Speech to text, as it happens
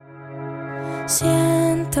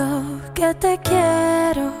Siento que te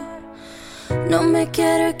quiero, no me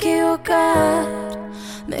quiero equivocar.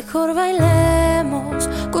 Mejor bailemos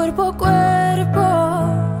cuerpo a cuerpo.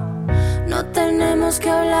 No tenemos que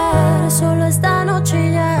hablar, solo esta noche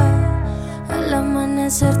y ya. Al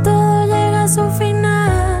amanecer todo llega a su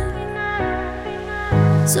final.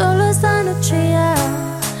 Solo esta noche y ya.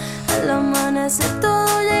 Al amanecer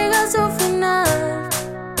todo llega a su final.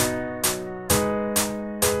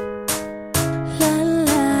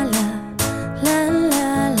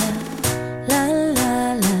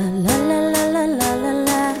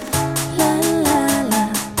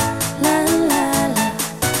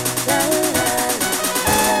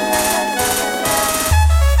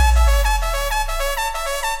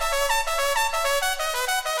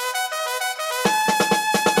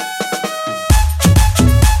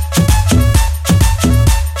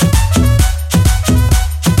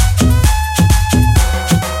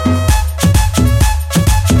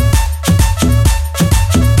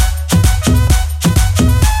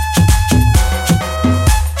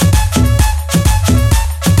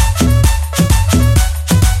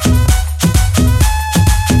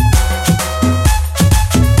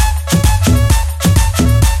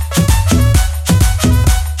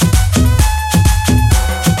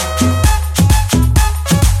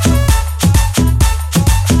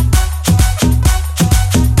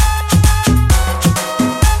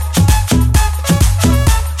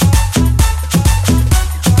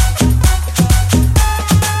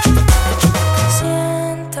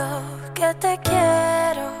 Te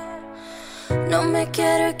quiero, no me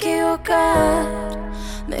quiero equivocar.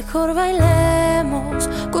 Mejor bailemos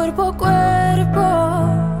cuerpo a cuerpo.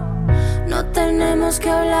 No tenemos que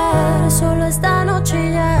hablar, solo esta noche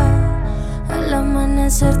y ya. Al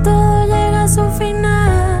amanecer todo llega a su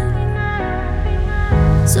final.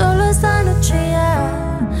 Solo esta noche y ya.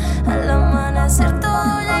 Al amanecer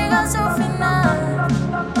todo llega a su final.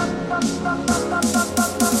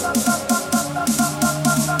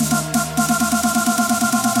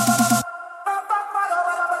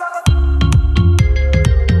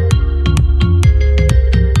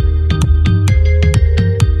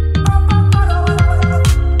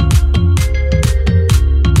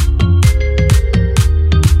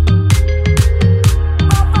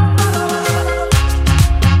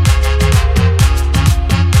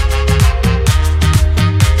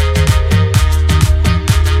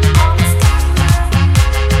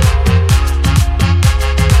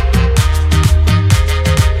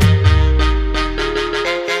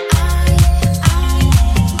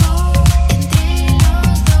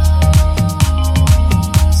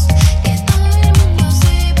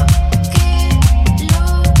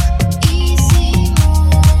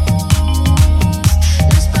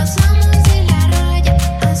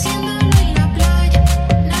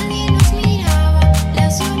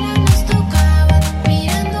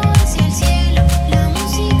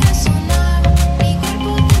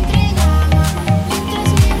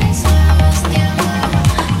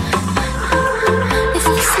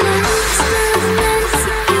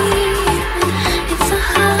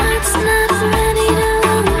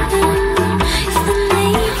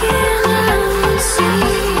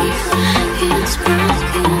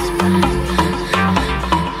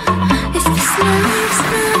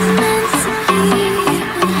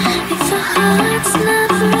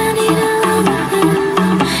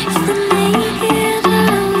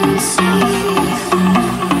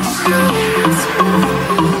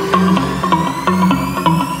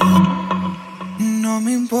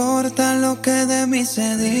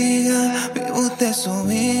 Se diga, vive usted su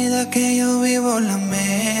vida, que yo vivo la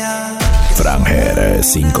mía. Franger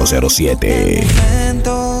 507.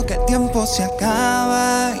 Momento que el tiempo se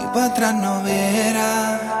acaba y para atrás no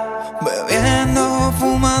viera. Bebiendo,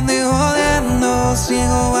 fumando y jodiendo,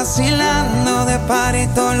 sigo vacilando de party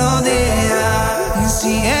todos los días.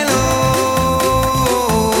 Cielo.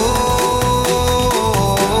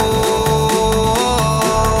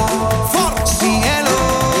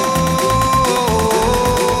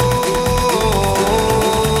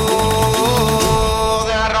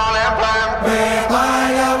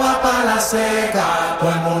 Todo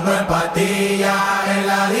el mundo en patilla en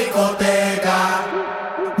la discoteca.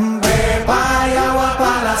 Pepa y agua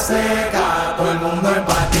para la seca. Todo el mundo en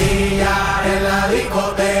patilla en la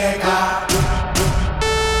discoteca.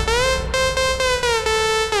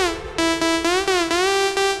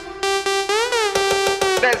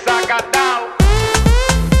 Desacatado.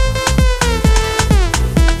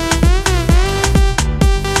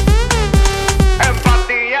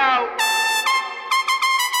 Empatillado.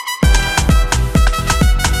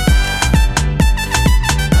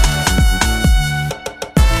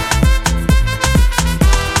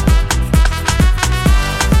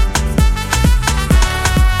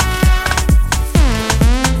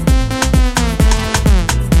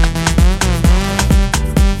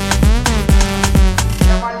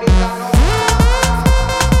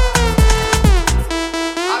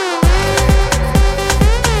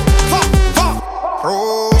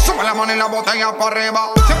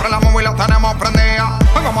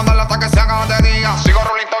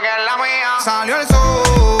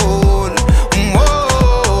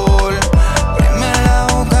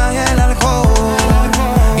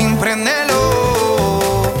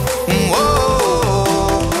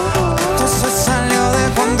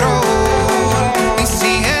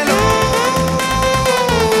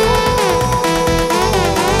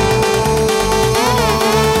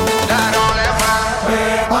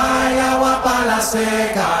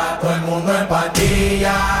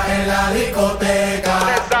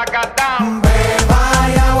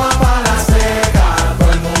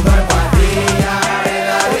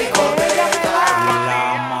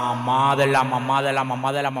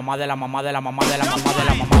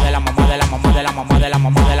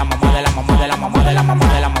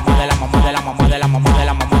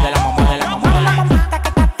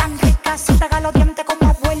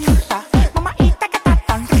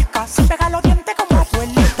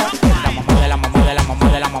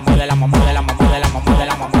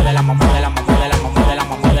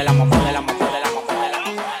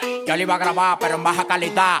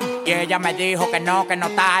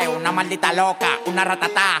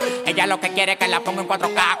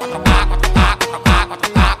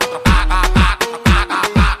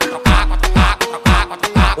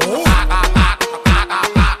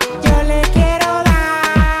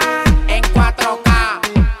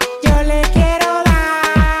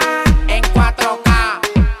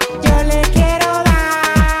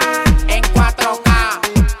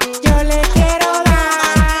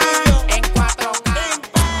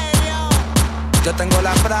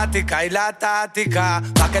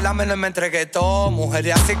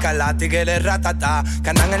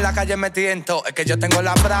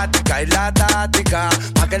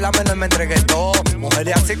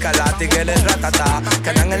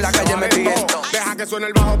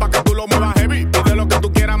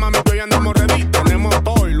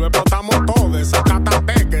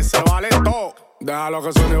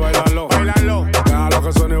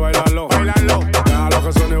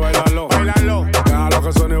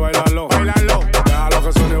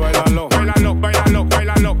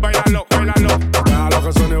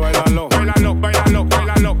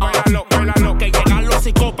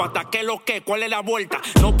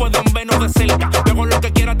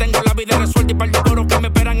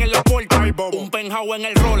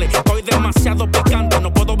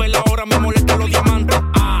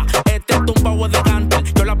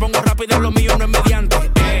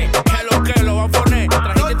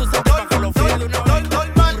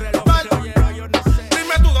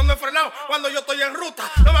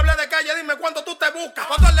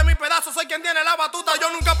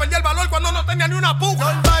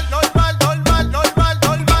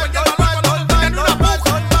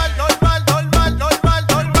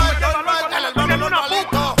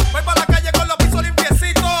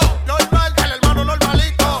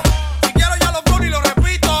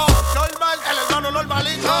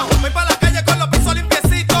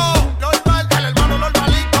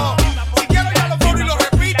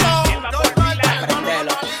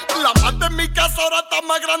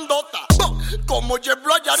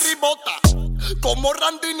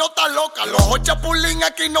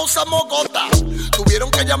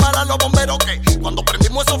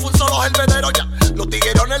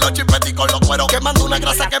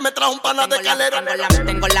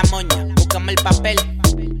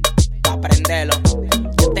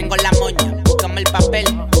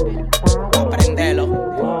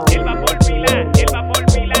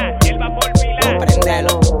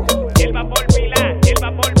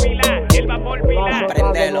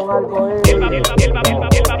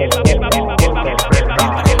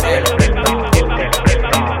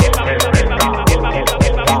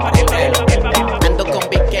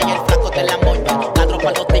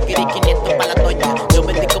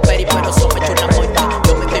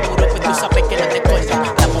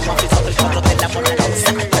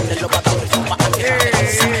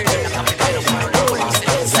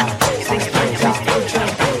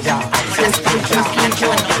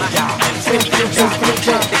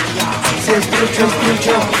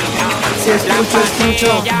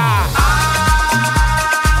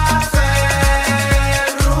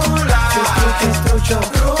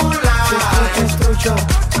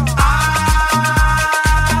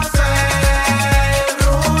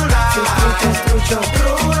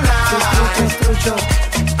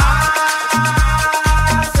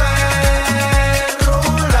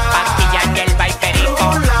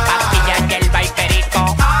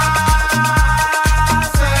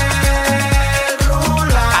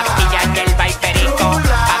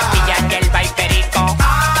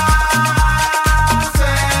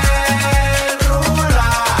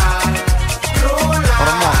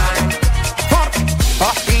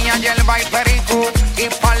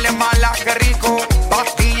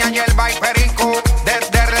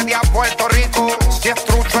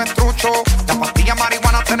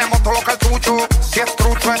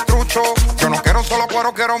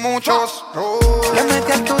 cuero quiero muchos. Le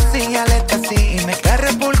metí al tusi y al ecstasy y mezclé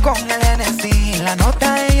Red Bull con el NSI. La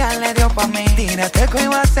nota ella le dio pa' mí. Tírate que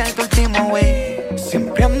iba a ser tu último wey.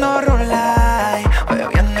 Siempre ando rulay,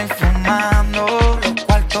 bebiendo y fumando, los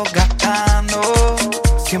cuartos gastando.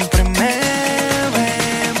 Siempre me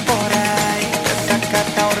ven por ahí,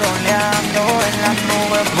 desacatado roleando, en las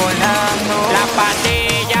nubes volando. La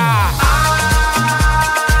patilla.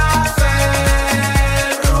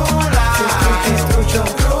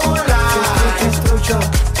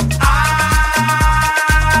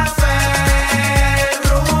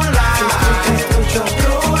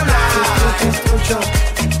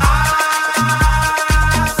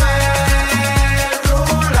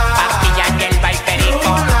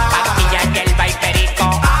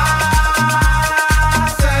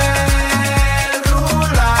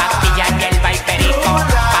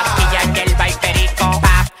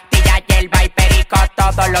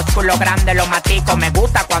 Los culos grandes los matico. Me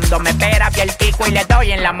gusta cuando me pera bien el pico y le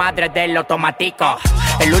doy en la madre del automático.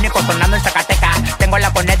 El único sonando en Zacatecas. Tengo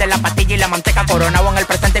la poned de la pastilla y la manteca. Coronado en el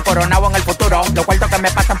presente y coronado en el futuro. Los cuartos que me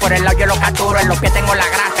pasan por el lado yo los capturo. En los pies tengo la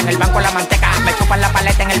grasa, en el banco la manteca. Me chupan la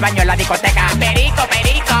paleta en el baño en la discoteca. Perico,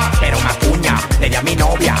 perico, pero macuña. Le di a mi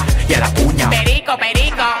novia y a la cuña. Perico,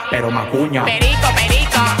 perico, pero macuña. Perico,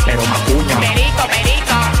 perico, pero macuña. Perico,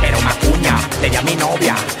 perico, pero macuña. Le di a mi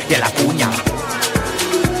novia y a la cuña.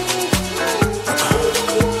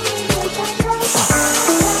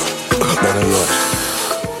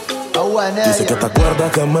 Dice que te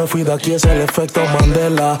acuerdas que me fui de aquí, es el efecto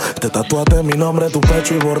Mandela. Te tatuaste mi nombre en tu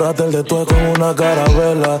pecho y borraste el de tu con una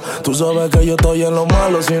carabela. Tú sabes que yo estoy en lo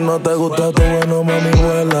malo, si no te gusta tu bueno, mami,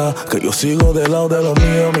 vuela. Que yo sigo del lado de los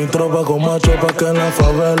míos, mi tropa con macho pa' que en las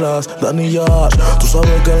favelas. Danny Yash, tú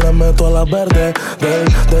sabes que le meto a la verde,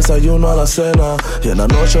 del desayuno a la cena. Y en la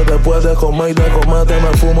noche después de comer y de comerte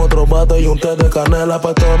me fumo otro bate y un té de canela. Pa'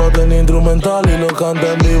 esto no tenía instrumental y lo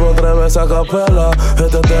canté en vivo 3 veces a capela.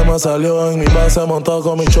 Este tema salió en mi base, montado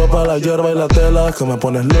con mi chopa, la hierba y la tela. Que me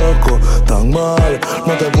pones loco, tan mal,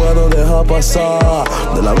 no te puedo dejar pasar.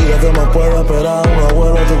 De la vida que más puedo esperar, un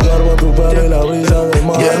abuelo, tu cuerpo, tu pelo y la brisa del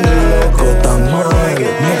mar. Loco, tan mal,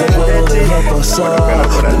 no te puedo dejar pasar.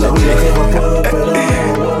 De la vida que más puedo esperar.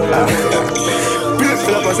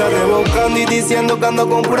 Se la pasaste buscando y diciendo que ando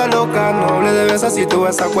con pura loca. No hable de besas si tú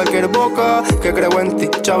ves a cualquier boca. Que creo en ti,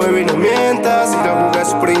 chavo, baby, no mientas. Si la jugué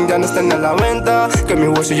Spring ya no está en la venta. Que mi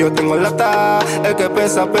bolsillo tengo lata. El que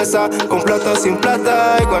pesa, pesa, con plata o sin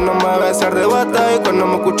plata. Y cuando me ve se arrebata. Y cuando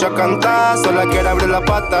me escucha cantar, sola quiere abrir la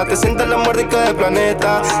pata. Te sientes la más rica del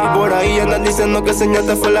planeta. Y por ahí andan diciendo que señal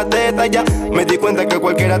fue la teta. Ya me di cuenta que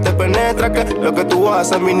cualquiera te penetra. Que lo que tú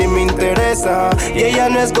haces a mí ni me interesa. Y ella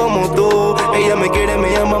no es como tú. Ella me quiere, me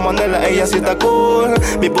llama Mandela, ella sí está cool.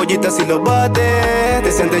 Mi pollita si lo bate.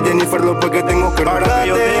 Te sientes Jennifer Lopez porque tengo que ahora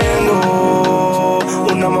yo tengo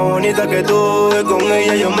una más bonita que tú. Y con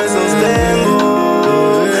ella yo me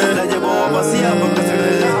sostengo. La llevo a pasear porque se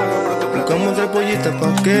relaja. Buscamos otra pollita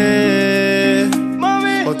pa' qué.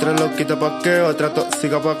 Otra loquita pa' qué, otra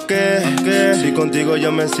tóxica pa' qué. Si contigo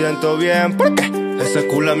yo me siento bien, ¿por qué? Ese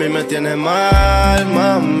culo a mí me tiene mal,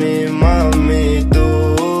 mami, mami,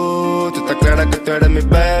 tú estás clara que tú eres mi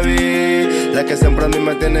baby, la que siempre a mí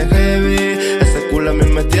me tiene heavy. Ese culo a mí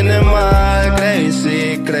me tiene mal,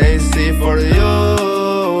 crazy, crazy for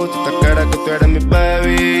you. Tú estás clara que tú eres mi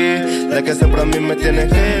baby, la que siempre a mí me tiene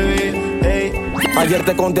heavy, hey. Ayer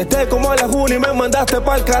te contesté como a la Juni y me mandaste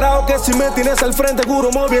pa'l carajo. Que si me tienes al frente,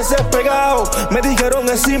 juro me hubieses pegado. Me dijeron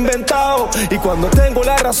es inventado y cuando tengo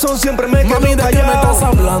la razón siempre me quedo callado. ¿De qué me estás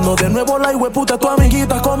hablando? De nuevo la hueputa, tu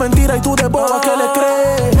amiguita con mentira y tú de boba que le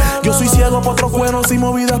crees. Yo soy ciego por otros cuernos y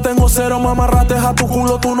movidas tengo cero. Mamarrates a tu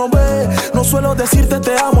culo, tú no ves. No suelo decirte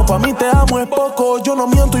te amo, pa' mí te amo es poco. Yo no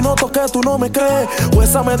miento y no toqué, tú no me crees. O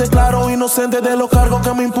esa me declaro inocente de los cargos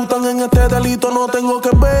que me imputan en este delito, no tengo que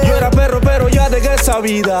ver. Yo era perro pero ya dejé esa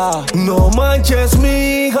vida. No manches,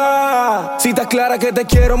 mija. Si estás clara que te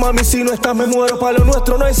quiero, mami, si no estás me muero. Pa' lo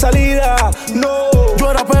nuestro no hay salida, no.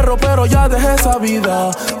 Yo era perro pero ya dejé esa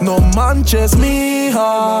vida. No manches,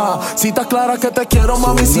 mija. Si estás clara que te quiero,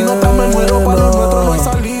 mami, si no estás me muero. Pa' lo nuestro no hay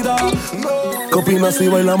salida, no. ¿Qué opinas si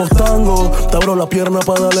bailamos tango? Te abro la pierna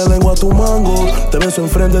para darle lengua a tu mango. Te beso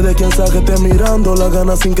enfrente de quien sea que esté mirando. Las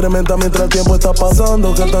ganas se incrementan mientras el tiempo está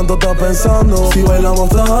pasando. ¿Qué tanto estás pensando? Si bailamos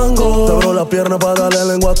tango, te abro la pierna para darle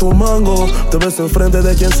lengua a tu mango. Te beso enfrente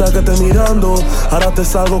de quien sea que esté mirando. Ahora te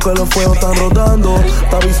salgo que los fuegos están rodando.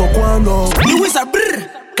 Te aviso cuando.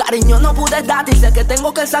 cariño no pude darte y sé que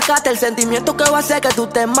tengo que sacarte el sentimiento que va a hacer que tú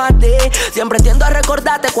te mates. Siempre tiendo a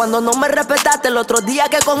recordarte cuando no me respetaste el otro día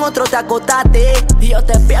que con otro te acostaste. Y yo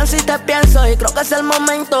te pienso y creo que es el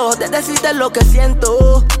momento de decirte lo que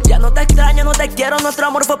siento. Ya no te extraño, no te quiero, nuestro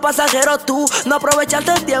amor fue pasajero, tú no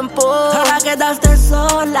aprovechaste el tiempo. Ahora quedaste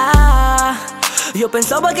sola. Yo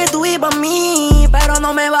pensaba que tú ibas a mí, pero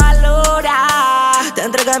no me valora. Te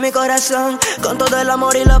entregué mi corazón con todo el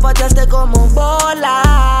amor y lo pateaste como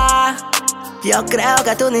bola. Yo creo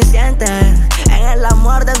que tú ni sientes, en el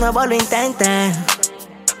amor de nuevo lo intentes,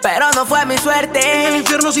 pero no fue mi suerte. En el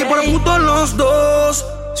infierno sí por puto los dos.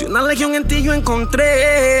 Si una legión en ti yo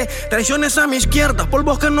encontré, traiciones a mi izquierda,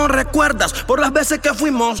 polvos que no recuerdas, por las veces que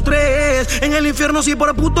fuimos tres. En el infierno sí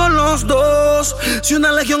por puto los dos. Si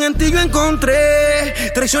una legión en ti yo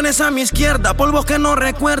encontré, traiciones a mi izquierda, polvos que no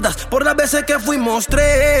recuerdas, por las veces que fuimos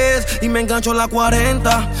tres. Y me engancho la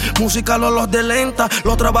 40, música los de lenta.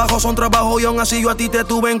 Los trabajos son trabajos y aún así yo a ti te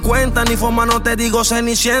tuve en cuenta. Ni forma no te digo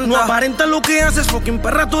cenicienta. No aparenta lo que haces, fucking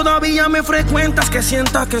perra, todavía me frecuentas. Que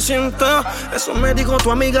sienta, eso me dijo tu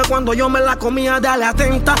amiga cuando yo me la comía, dale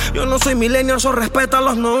atenta. Yo no soy millennial, so respeta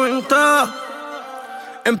los 90.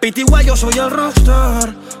 En PTY yo soy el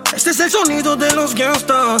rockstar. Este es el sonido de los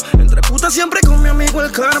gangsters. Entre putas siempre con mi amigo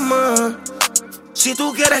el karma. Si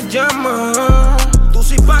tú quieres llama, tú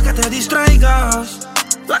sí pa' que te distraigas.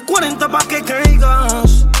 La 40 pa' que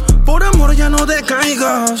caigas. Por amor ya no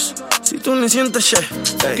decaigas. Si tú ni sientes shit,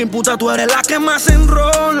 que puta tú eres la que más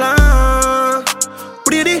enrola.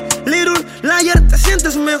 Pretty little liar, te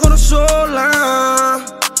sientes mejor sola.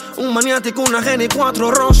 Un maniático, una genia y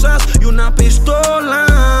 4 rosas y una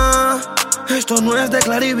pistola. Esto no es de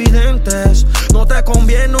clarividentes, no te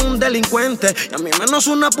conviene un delincuente. Y a mí menos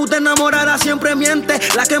una puta enamorada siempre miente,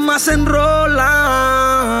 la que más enrola.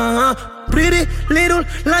 Pretty little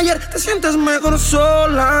liar, te sientes mejor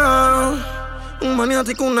sola. Un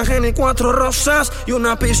maniático, una genia y 4 rosas y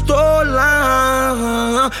una pistola.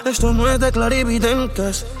 Esto no es de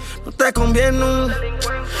clarividentes, no te conviene un...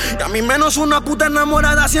 Y a mí menos una puta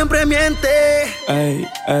enamorada siempre miente. Ay,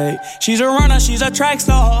 ay. She's a runner, she's a track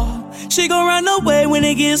star. She gon' run away when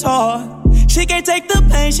it gets hard. She can't take the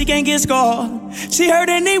pain, she can't get scarred. She hurt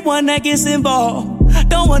anyone that gets involved.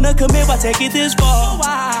 Don't wanna commit, why take it this far?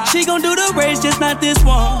 She gon' do the race, just not this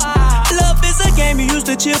one. Love is a game you used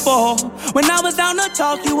to cheer for. When I was down to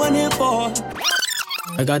talk, you weren't here for.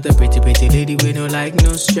 I got the pretty lady with no like,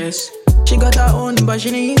 no stress. She got her own, but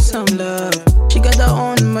she needs some love. She got her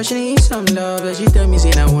own, but she needs some love. And she tell me,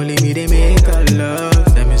 say, now only me, they make her love.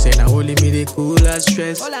 Tell me, say, now only me, they cool her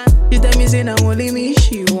stress. She tell me, say, now only me,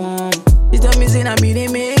 she want. She tell me, say, now me, they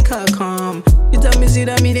make her calm. She tell me, say,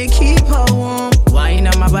 that me, they keep her warm. Wine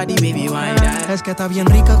on my body, baby, wine that. Es que está bien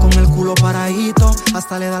rica con el culo paradito.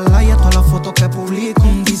 Hasta le da like a todas las fotos que publico.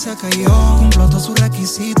 Dice que yo cumplo todos sus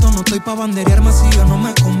requisitos. No estoy pa' banderearme si yo no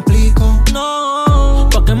me complico. No,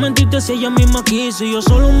 ¿pa' qué mentirte si ella misma quiso? Yo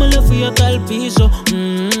solo me le fui hasta el piso.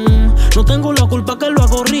 No tengo la culpa que lo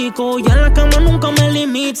hago rico. Y en la cama nunca me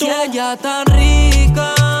limito. Si ella está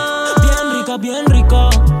rica, bien rica, bien rica.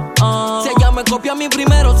 Si ella me copia a mí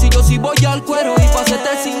primero, si yo sí voy al cuero. Y pa' serte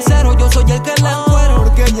sincero, yo soy el que la encuero.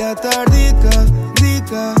 Porque ella está rica,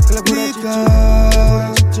 rica, rica.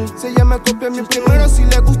 Si ella me copia a mí primero, si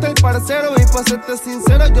le gusta el parcero. Y pa' serte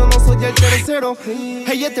sincero, yo no soy el tercero.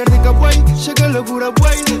 Ella está rica, güey, llega locura,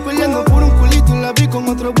 güey. Peleando por un culito y la vi con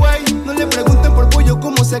otro güey. No le pregunten por pollo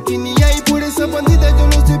como si aquí ni hay. Por esa bandida yo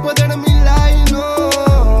no estoy pa' dar mi like,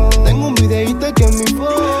 no. Tengo un videíto que en mi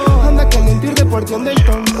phone anda caliente de porción del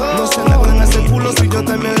tonto. No se le van a hacer culo si yo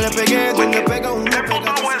también le pegué. Tú le pegas, uno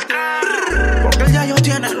pega. Porque ya yo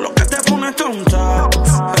tienes lo que te pone tonta.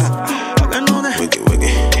 Pa' que no des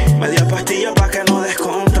media pastilla pa' que no des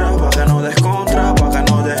contra. Pa' que no des contra, pa' que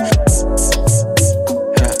no des.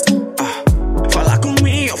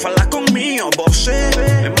 Fala conmigo, você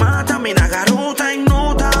me mata, mina garota en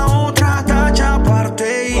nota, otra tacha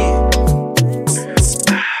aparte.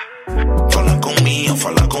 Fala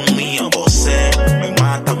conmigo, você me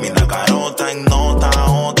mata, mina garota en nota,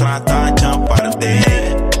 otra tacha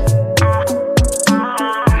aparte.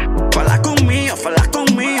 Fala conmigo,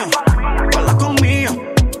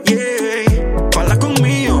 yeah. Fala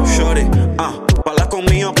conmigo, shorty, fala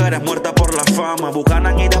conmigo que eres muerta por la fama.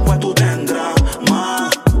 Buchanan y después tú tendrás más.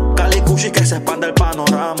 Cali Cushi que se expande el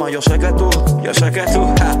panorama. Yo sé que tú,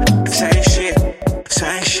 same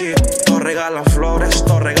shit. Todos regalan flores,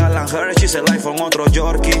 todos regalan Hershey's, el iPhone otro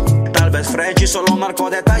Yorkie. Tal vez Frenchy, solo marco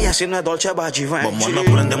detalles si no es Dolce Bachi Venchi. Vamos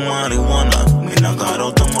a prender marihuana, mina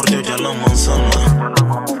garota mordió ya la manzana.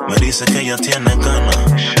 Me dice que ella tiene ganas.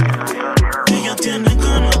 Ella tiene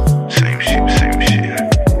ganas. Same shit.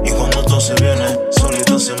 Y se viene,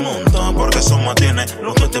 solito se monta. Porque eso mantiene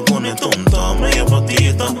lo que te pone tonta. Media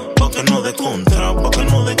patillita, pa' que no de contra, pa' que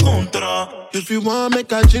no de contra. If you want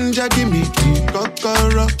make a ginger, give me the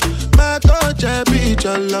kokoro. My coach, I be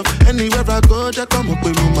your love. Anywhere I go, I come up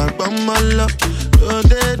with my love. So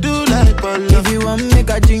they do like Polo. If you want make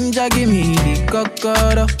a ginger, give me the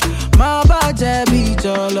kokoro. My body be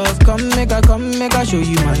your love. Come make a show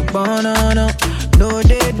you my banana. No,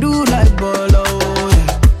 they do like Polo.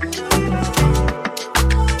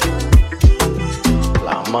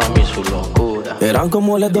 La mami su locura. Eran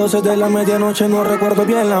como las 12 de la medianoche, no recuerdo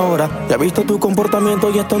bien la hora. Ya he visto tu comportamiento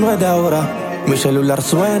y esto no es de ahora. Mi celular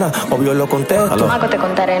suena, obvio lo contesto. Marco, te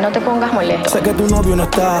contaré, no te pongas molesto. Sé que tu novio no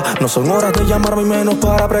está, no son horas de llamarme y menos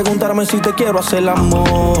para preguntarme si te quiero hacer el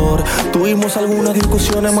amor. Tuvimos algunas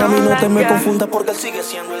discusiones, mami, no te me confundas porque él sigue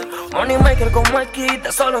siendo el money maker como el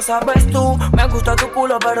kit, solo sabes tú. Me gusta tu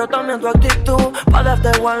culo, pero también tu actitud. Pa'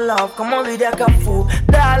 darte one love, como diría Cafu.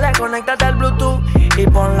 Dale, conéctate al Bluetooth y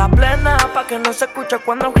pon la plena pa' que no se escuche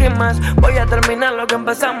cuando gimes. Voy a terminar lo que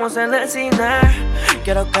empezamos en el cine.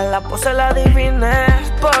 Quiero que la pose la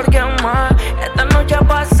adivines, porque más esta noche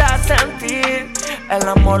vas a sentir el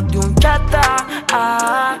amor de un chata.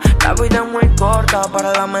 La vida es muy corta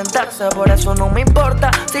para lamentarse, por eso no me importa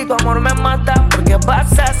si tu amor me mata, porque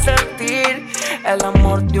vas a sentir el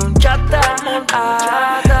amor de un chata.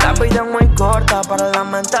 La vida es muy corta para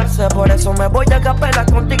lamentarse, por eso me voy a capela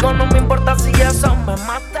contigo, no me importa si eso me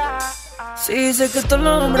mata. Sí, sé que todos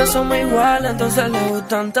los hombres somos iguales, entonces le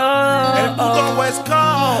gustan todos. El puto West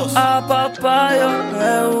Coast. A papá yo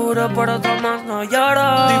seguro, por otro más no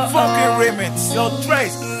lloro. The fucking remix, yo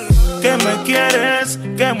Trace. Que me quieres,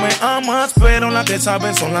 que me amas, pero la que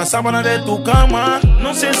sabes son las sábanas de tu cama.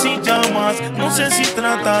 No sé si llamas, no sé si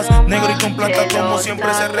tratas, negro y con plata como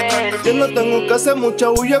siempre se recarga. Yo no tengo que hacer mucha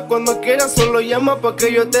bulla, cuando quieras solo llama pa'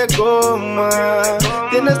 que yo te coma.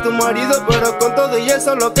 Tienes tu marido, pero con todo y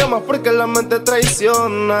eso lo quemas porque la mente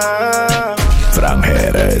traiciona.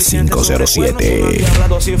 Franger 507.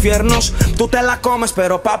 Dos infiernos, tú te la comes,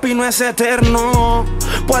 pero papi no es eterno.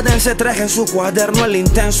 Pueden ser tres en su cuaderno, el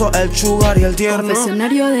intenso, el sugar y el tierno.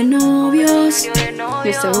 Confesionario de novios,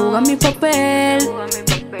 yo sé jugar mi papel.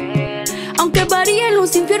 Aunque varíen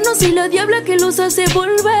los infiernos y la diabla que los hace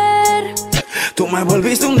volver. Tú me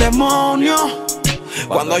volviste un demonio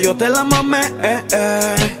cuando yo te la mamé,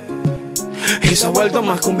 y se ha vuelto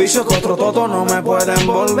más que un vicio que otro toto. No me pueden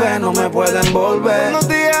volver, no me pueden volver. No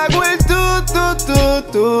te hago el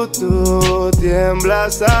tú,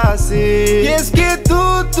 tiemblas así. Y es que tú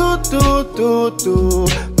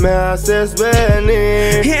me haces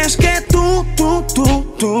venir. Y es que tú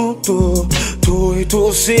y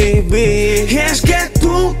tú sí vi. Y es que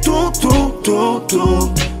tú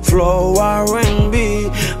flow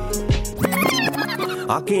R&B.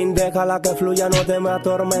 Aquí déjala que fluya, no te me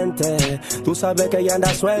atormente. Tú sabes que ella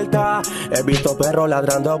anda suelta. He visto perros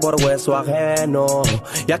ladrando por hueso ajeno.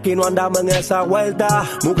 Y aquí no andamos en esa vuelta.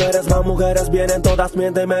 Mujeres más mujeres vienen, todas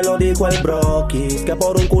mienten. Me lo dijo el broquis, que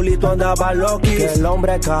por un culito andaba loquis. Que el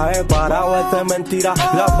hombre cae parado, es de mentira.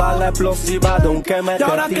 La bala explosiva de un que me y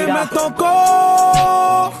ahora tira. que me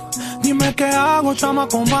tocó, dime qué hago, chama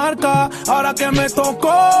con marca. Ahora que me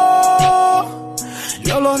tocó,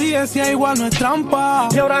 yo lo dije, si igual no es trampa.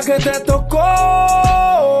 Y ahora que te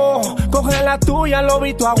tocó, coge la tuya,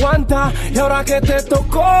 lobito, aguanta. Y ahora que te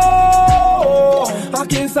tocó, a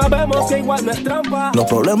quien sabemos que igual no es trampa. Los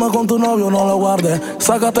problemas con tu novio no lo guardes.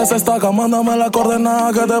 Sácate esa estaca, mándame la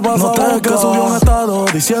coordenada. ¿Qué te pasa? No te que subió un estado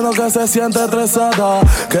diciendo que se siente estresada,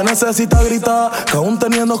 que necesita gritar, que aún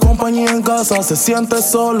teniendo compañía en casa se siente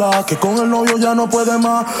sola, que con el novio ya no puede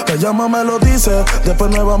más. Me llama, me lo dice, después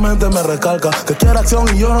nuevamente me recalca que quiere acción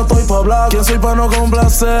y yo no estoy pa' hablar. ¿Quién soy pa' no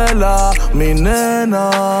complacerla? Mi nena.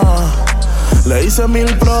 Le hice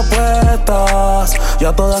 1000 propuestas,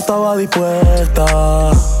 ya toda estaba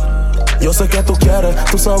dispuesta. Yo sé que tú quieres,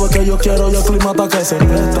 tú sabes que yo quiero, y el clima está que se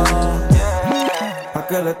presta. ¿A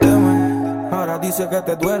qué le temes? Ahora dice que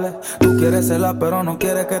te duele. Tú quieres celar pero no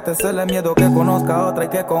quieres que te cele. Miedo que conozca a otra y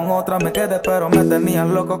que con otra me quede, pero me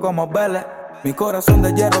tenían loco como Vélez. Mi corazón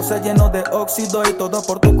de hierro se llenó de óxido y todo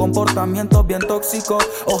por tu comportamiento bien tóxico.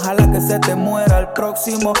 Ojalá que se te muera el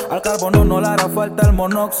próximo. Al carbono no le hará falta el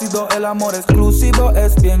monóxido. El amor exclusivo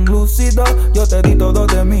es bien lúcido. Yo te di todo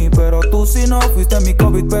de mí, pero tú si no. Fuiste mi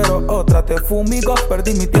COVID, pero otra te fumigó.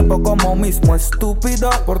 Perdí mi tiempo como mismo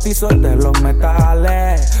estúpido. Por ti solté los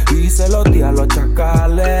metales y se los di a los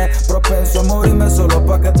chacales. Propenso a morirme solo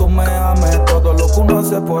pa' que tú me ames. Todo lo que uno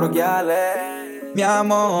hace por guiales. Mi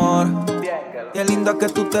amor, qué lindo que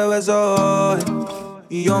tú te ves hoy.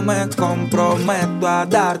 Y yo me comprometo a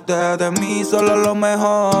darte de mí solo lo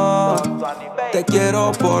mejor. Te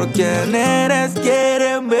quiero por quien eres,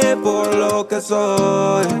 quiéreme por lo que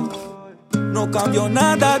soy. No cambio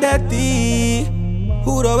nada de ti.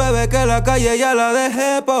 Juro, bebé, que la calle ya la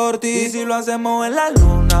dejé por ti. Y si lo hacemos en la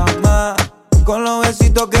luna más, con los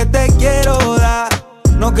besitos que te quiero dar,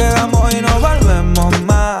 nos quedamos y nos volvemos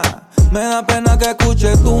más. Me da pena que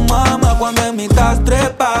escuche tu mamá cuando en mi estás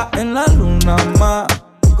trepa en la luna más.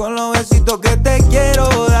 Con los besitos que te quiero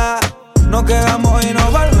dar, nos quedamos y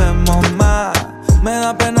nos volvemos más. Me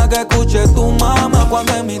da pena que escuche tu mamá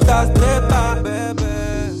cuando en mi estás trepa,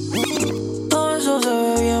 bebé. Todo eso se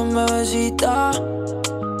ve bien, bebecita.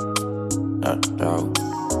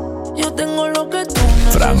 Yo tengo lo que tú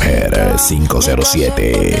necesitas. Franger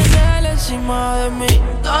 507. Encima de mí.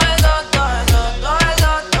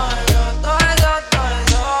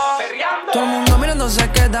 Todo el mundo mirando se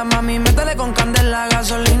queda, mami, métele con candela,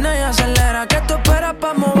 gasolina y acelera, que tú esperas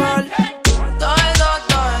pa' mover.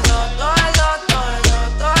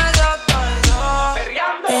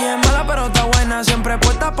 Ella es mala pero está buena, siempre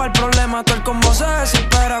puesta para el problema, todo el combo se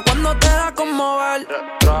desespera cuando te da con mover.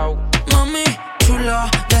 Mami, chula,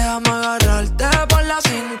 déjame agarrarte por la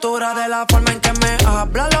cintura, de la forma en que me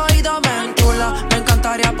habla al oído me enchula, me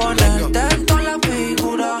encantaría ponerte en toda la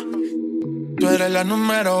figura. Tú eres la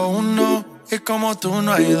número uno y como tú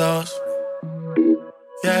no hay dos.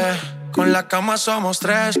 Yeah, con la cama somos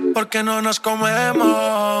tres porque no nos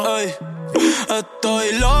comemos. Ay,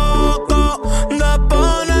 estoy loco de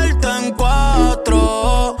ponerte en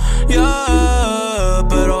 4. Yeah,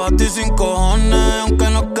 pero a ti sin cojones aunque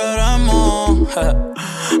nos queremos.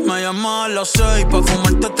 Me llamas a las 6 pa'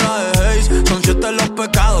 fumarte traje Haze. Son 7 los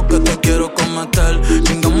pecados que te quiero cometer.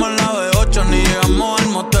 Chingamos a la B8 ni llegamos al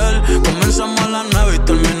motel. Comenzamos a las 9 y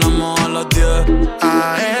terminamos a las 10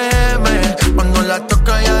 AM, cuando la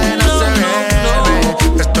toca ya de no se viene.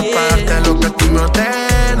 Esto es para darte lo que tú me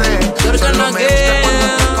ordenes. Solo me gusta cuando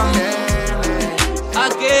te conviene.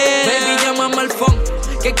 Baby, llámame al phone,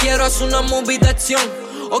 que quiero hacer una movie de acción.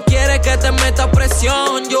 ¿O quieres que te meta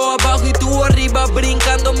presión? Yo abajo y tú arriba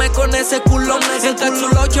brincándome con ese culón.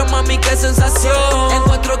 Encachulocho, mami, qué sensación. En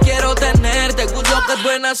 4 quiero tenerte, gusto que es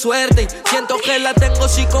buena suerte. Siento que la tengo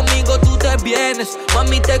si conmigo tú te vienes.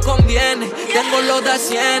 Mami, te conviene, tengo los de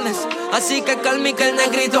 100. Así que calma que el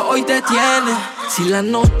negrito hoy te tiene. Si la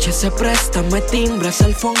noche se presta, me timbras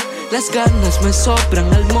al phone. Las ganas me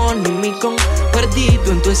sobran, al money, mi con. Perdido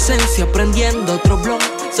en tu esencia, prendiendo otro blog.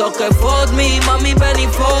 So que fuck me, mami, ven y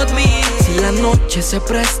fuck me. Si la noche se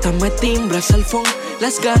presta, me timbras al phone.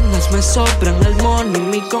 Las ganas me sobran, al money,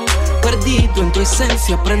 mi con. Perdido en tu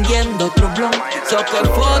esencia, prendiendo otro blog. So que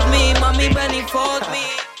fuck me, mami, ven y fuck me.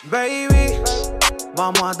 Baby,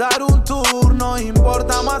 vamos a dar un tour, no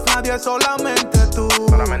importa más nadie, solamente tú.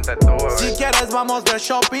 Si quieres vamos de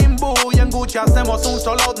shopping, boo, y en Gucci hacemos un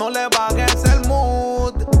solo, no le bajes el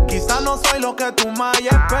mood. Quizá no soy lo que tu mai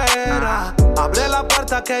espera. Abre la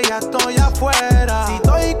puerta que ya estoy afuera. Si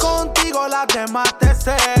estoy contigo las demás te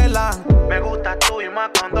celan. Me gusta tú y más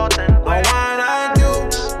cuando te encuentras.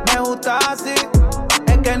 Me gusta así,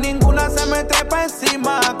 es que ninguna se me trepa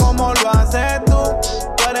encima como lo haces tú.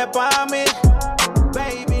 Tú eres pa' mí.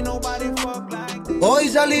 Hoy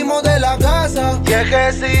salimos de la casa, y es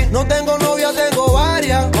que sí. No tengo novia, tengo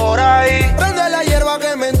varias por ahí. Prende la hierba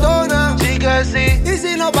que me entona, sí que sí. Y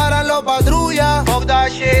si no paran los patrullas, fuck that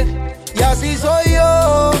shit. Y así soy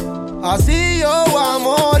yo, así yo voy a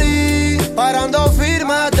morir. Parando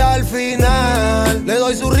firme hasta el final. Le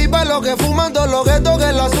doy su ripa a los que fuman, todos los guetos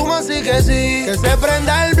que la suman, sí que sí. Que se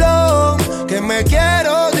prenda el blog, que me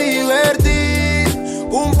quiero divertir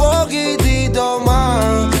un poquitito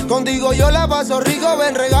más. Contigo yo la paso rico,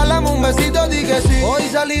 ven, regálame un besito, di que sí. Hoy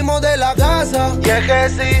salimos de la casa, y es que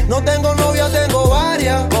sí. No tengo novia, tengo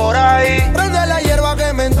varias por ahí. Prende la hierba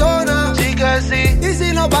que me entona, sí que sí. Y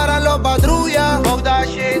si no paran los patrullas, fuck that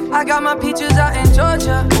shit. I got my peaches out in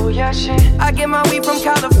Georgia, oh yeah shit. I get my weed from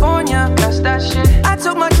California, that's that shit. I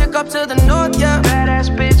took my chick up to the north, yeah, badass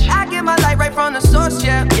bitch. I get my light right from the source,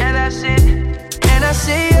 yeah, yeah, that's it. And I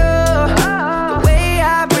see you, the way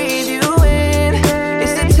I breathe you in,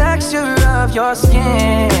 it's the texture of your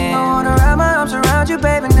skin. I wanna wrap my arms around you,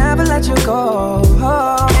 baby, never let you go.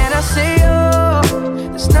 And I see you,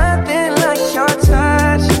 there's nothing like your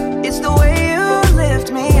touch. It's the way you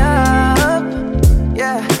lift me up,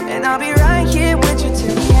 yeah. And I'll be right here with you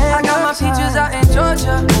till the end. I got my peaches out in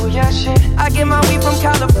Georgia, oh yeah shit. I get my weed from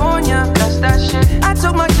California, that's that shit. I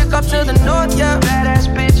took my chick up to the north, yeah, badass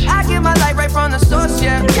bitch. I get my light right from the source,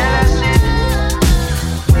 yeah, yeah, that's it.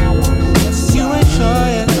 You enjoy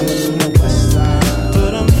it,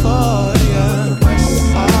 but I'm for ya.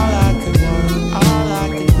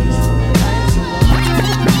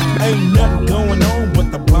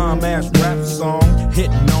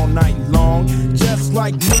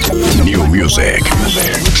 Music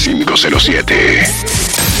 507.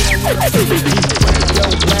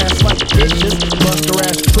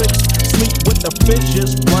 Sleep with the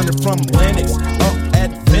fishes, running from Lennox up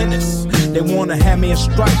at Venice. They wanna have me in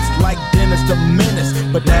stripes like Dennis the Menace,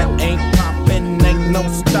 but that ain't poppin', ain't no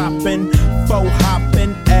stoppin'. Faux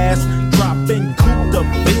hoppin', ass droppin', coup the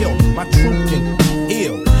bill. My truth can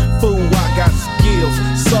ill, fool, I got skills.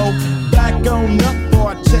 So back on up,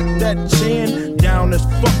 boy, check that chin. Down as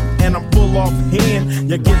fuck, and I'm full off hand.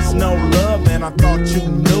 You gets no love, and I thought you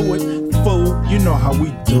knew it. Fool, you know how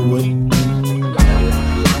we do it.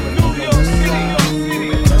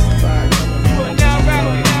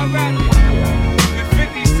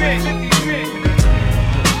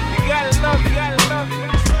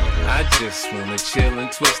 I just wanna chill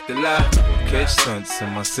and twist the lie. Catch stunts in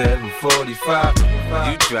my 745.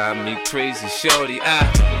 You drive me crazy, shorty. I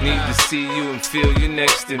need to see you and feel you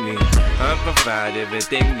next to me. I provide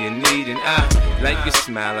everything you need, and I like your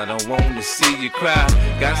smile. I don't wanna see you cry.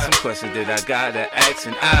 Got some questions that I gotta ask,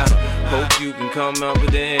 and I hope you can come up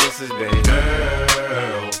with the answers, baby.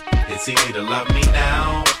 Girl, it's easy to love me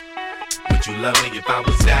now. Would you love me if I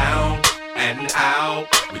was down and out?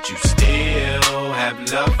 Would you still have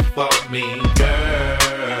love for me,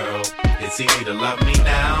 girl? It's easy to love me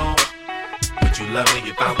now. Would you love me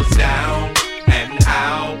if I was down and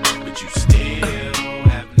out? Would you still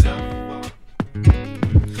have love for me?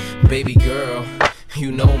 Baby girl,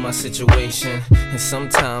 you know my situation, and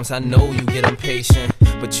sometimes I know you get impatient,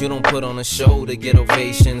 but you don't put on a show to get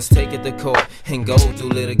ovations. Take it to court and go through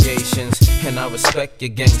litigations, and I respect your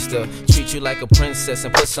gangster. Treat you like a princess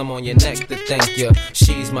and put some on your neck to thank you.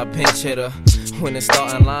 She's my pinch hitter. When the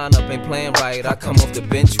starting lineup ain't playing right, I come off the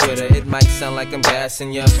bench with her. It might sound like I'm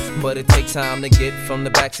gassing ya, but it takes time to get from the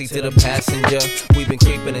backseat to the passenger. We've been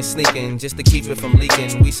creeping and sneaking just to keep it from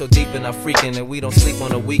leaking. We so deep in our freaking and we don't sleep on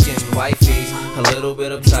the weekend. Wifey's a little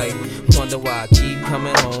bit uptight. Wonder why I keep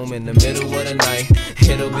coming home in the middle of the night.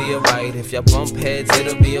 It'll be alright. If y'all bump heads,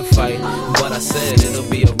 it'll be a fight. But I said it'll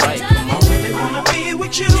be alright. Come on. I really wanna be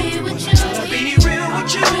with you. Wanna be real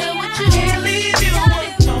with you. Can't leave you alone.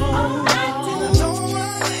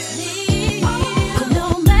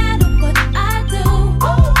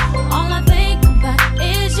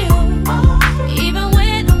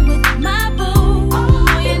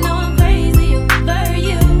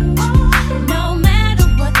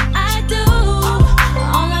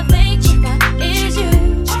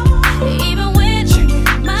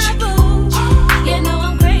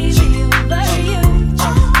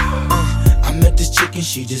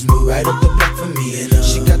 She just moved right up the block for me, and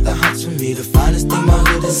she got the hots for me, the finest thing my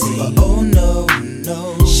hood has seen. But oh no,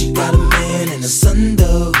 no, she got a man and a son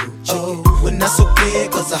though. Oh, when that's okay,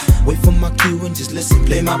 cause I wait for my cue and just listen,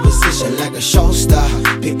 play my position like a show star.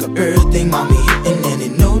 Pick up everything, mommy hitting, and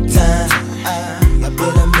in no time, I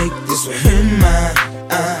better make this with her mine.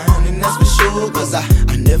 And that's for sure, cause I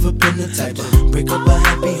never been the type to break up a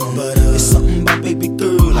happy home. But it's something about baby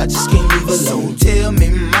girl, I just can't leave alone. Tell me,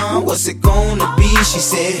 mom, what's it gonna be? She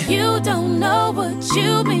said, you don't know what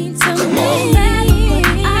you mean to Come me. on.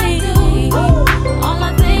 I do. All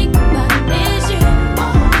I think about is you.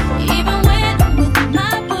 Even when I'm with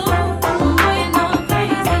my boo, boy, you know I'm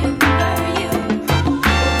crazy over you.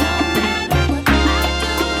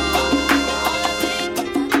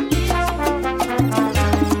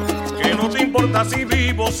 Que no te importa si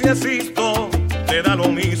vivo, si existo, te da lo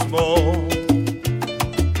mismo.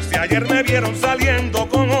 Si ayer me vieron saliendo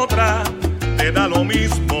con otra, te da lo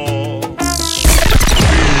mismo.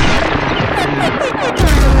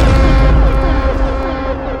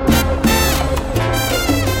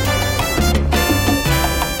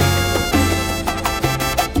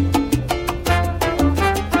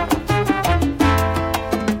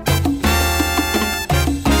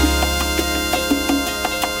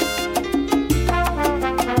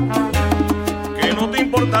 Que no te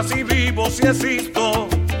importa si vivo, si existo,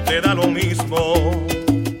 te da lo mismo.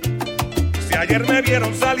 Si ayer me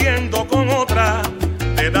vieron saliendo con otra,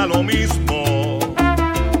 te da lo mismo.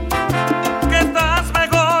 Que estás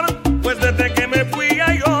mejor, pues desde que me fui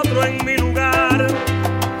hay otro en mi lugar,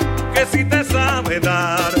 que si te sabe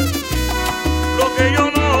dar lo que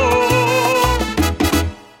yo no.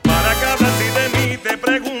 Para que hablas y de mí te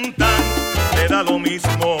preguntan, te da lo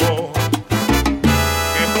mismo.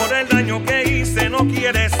 Que por el daño que hice no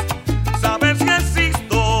quieres saber si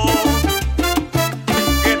existo.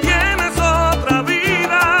 Que tienes otra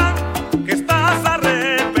vida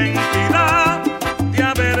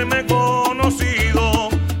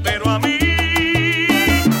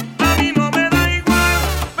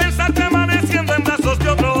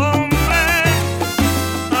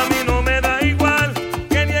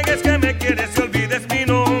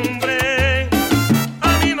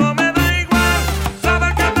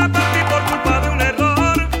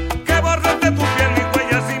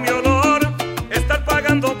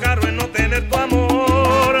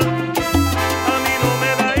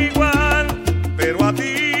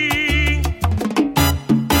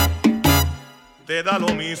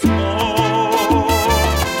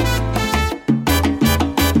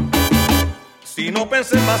Si no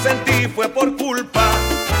pensé más en ti fue por culpa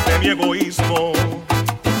de mi egoísmo.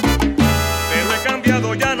 Pero he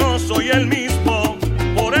cambiado, ya no soy el mismo,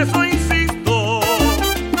 por eso insisto.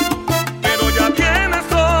 Pero ya tienes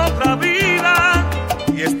otra vida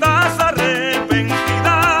y estás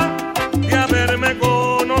arrepentida de haberme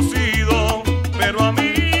conocido. Pero a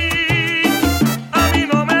mí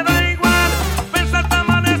no me da igual pensarte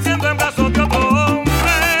amaneciendo en brazos de otro hombre.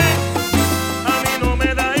 A mí no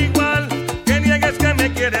me da igual que niegues que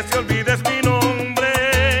me quieres y olvides mi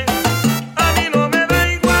nombre. A mí no me da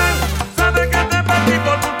igual saber que te perdí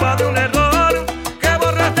por culpa de un error, que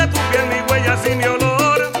borraste tu piel, mi huella y mi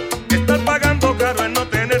olor, que estás pagando caro en no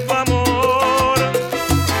tener tu amor.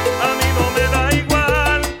 A mí no me da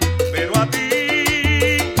igual, pero a ti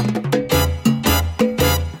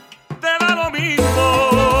te da lo mismo.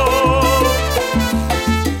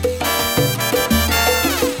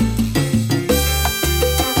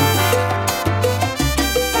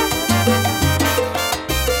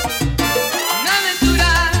 Una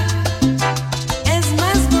aventura es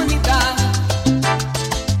más bonita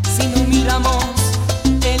si no miramos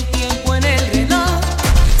el tiempo en el reloj.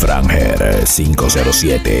 Franger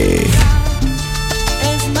 507.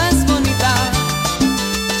 Es más bonita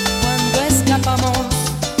cuando escapamos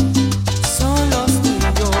solos tú y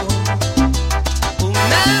yo.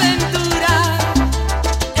 Una aventura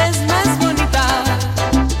es más bonita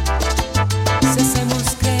si hacemos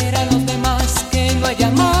creer a los demás que no hay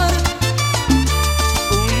amor.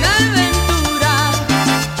 Una aventura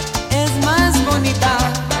es más bonita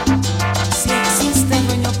si existe un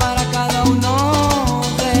dueño para cada uno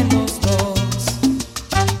de los dos.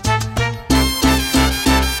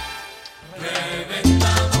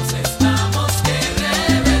 Reventamos, estamos que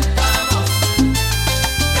reventamos.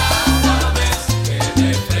 Cada vez que de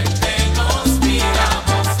frente nos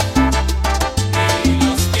miramos y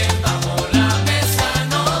los pies bajo la mesa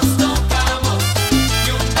nos tocamos, y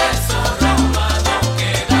un beso robado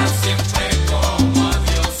queda siempre como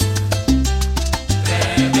adiós.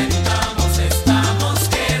 Reventamos, estamos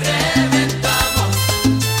que reventamos.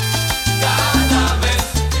 Cada vez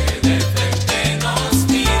que de frente nos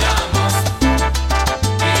miramos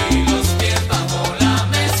y los pies bajo la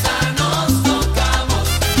mesa nos tocamos,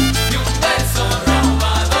 y un beso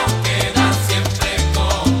robado queda siempre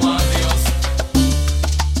como adiós.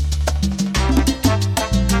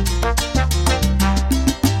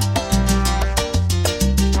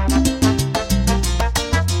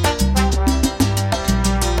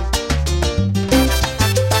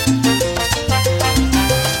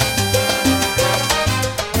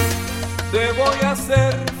 Te voy a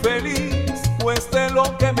hacer feliz, cueste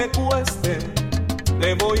lo que me cueste.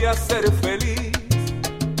 Te voy a hacer feliz,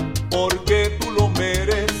 porque tú lo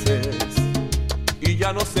mereces. Y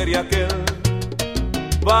ya no seré aquel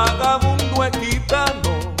vagabundo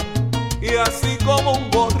equitano, y así como un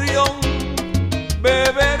gorrión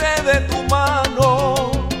beberé de tu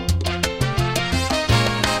mano.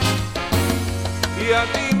 Y a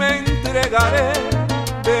ti me entregaré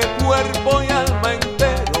de cuerpo y alma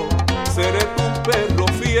entero. Seré tu perro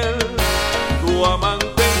fiel, tu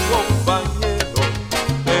amante y compañero.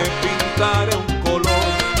 Te pintaré un color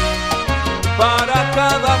para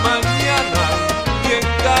cada mañana, y en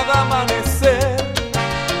cada amanecer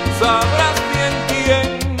sabrás bien quién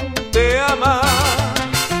te ama.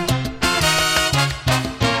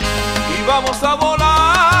 Y vamos a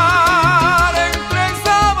volar entre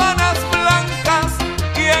sábanas blancas,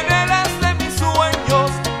 y en el haz de mis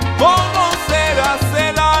sueños conocerás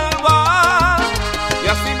el alba. Y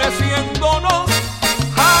así meciéndonos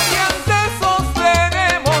adiante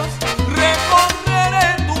sostenemos, recorreré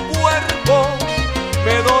tu cuerpo,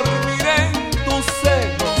 me dormiré en tus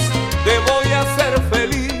senos. Te voy a hacer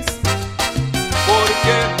feliz,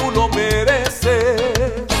 porque tú lo mereces.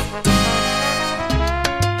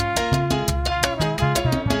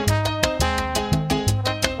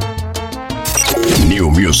 New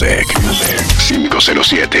Music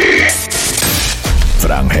 507.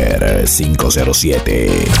 Franger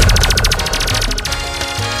 507.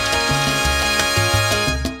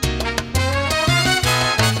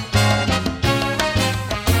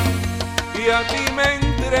 Y a ti me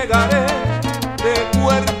entregaré de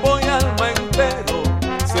cuerpo y alma entero.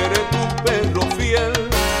 Seré tu perro fiel,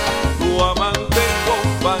 tu amante y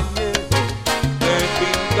compañero. Te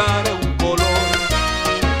pintaré un color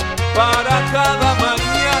para cada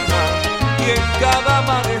mañana, y en cada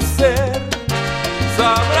amanecer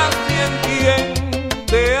sabrás bien quién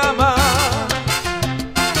te ama.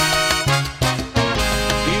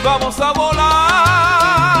 Y vamos a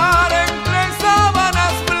volar entre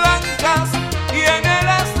sábanas blancas, y en el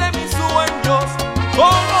haz de mis sueños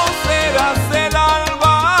como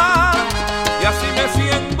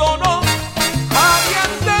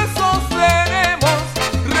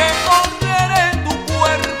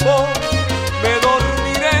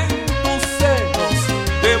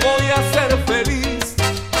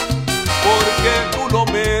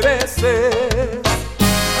meses.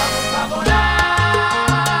 Vamos a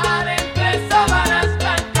volar entre sábanas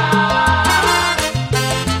blancas.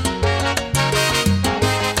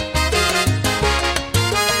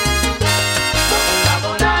 Vamos a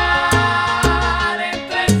volar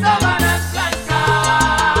entre sábanas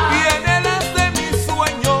blancas. Y en el haz de mis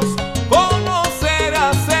sueños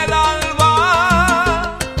conocerás el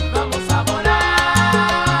alba. Vamos a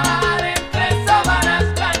volar entre sábanas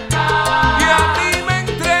blancas. Y a ti me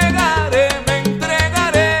entregaré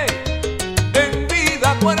en vida,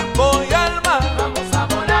 cuerpo y alma. Vamos a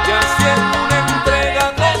volar. Y haciendo una entrega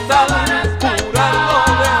total, jurar no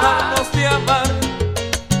dejarnos de amar.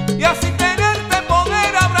 Y así tenerte,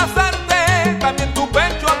 poder abrazarte, también tu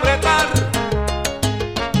pecho apretar.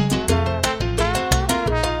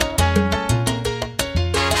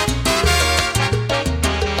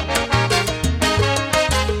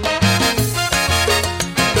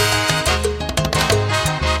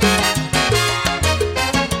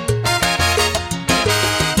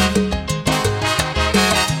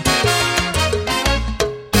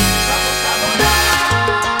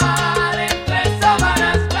 Entre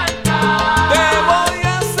sábanas blancas. Te voy a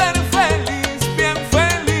hacer feliz, bien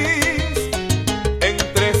feliz,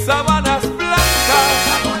 entre sábanas blancas.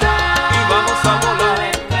 Y vamos a volar,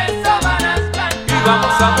 Entre sábanas blancas. y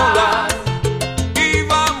vamos a volar, y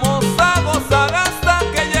vamos a gozar hasta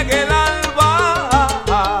que llegue el alba.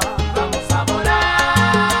 Vamos a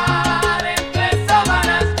volar entre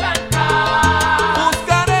sábanas blancas.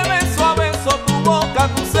 Buscaré beso a beso tu boca,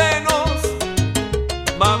 tus senos,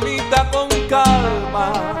 mamita, con calma.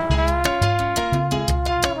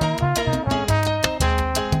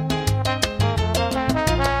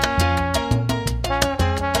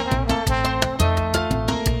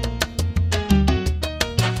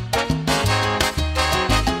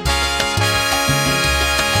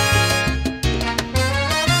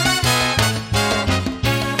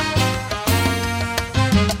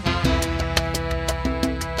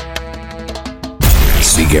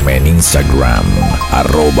 Sígueme en Instagram,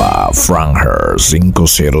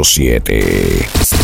 @Franger507.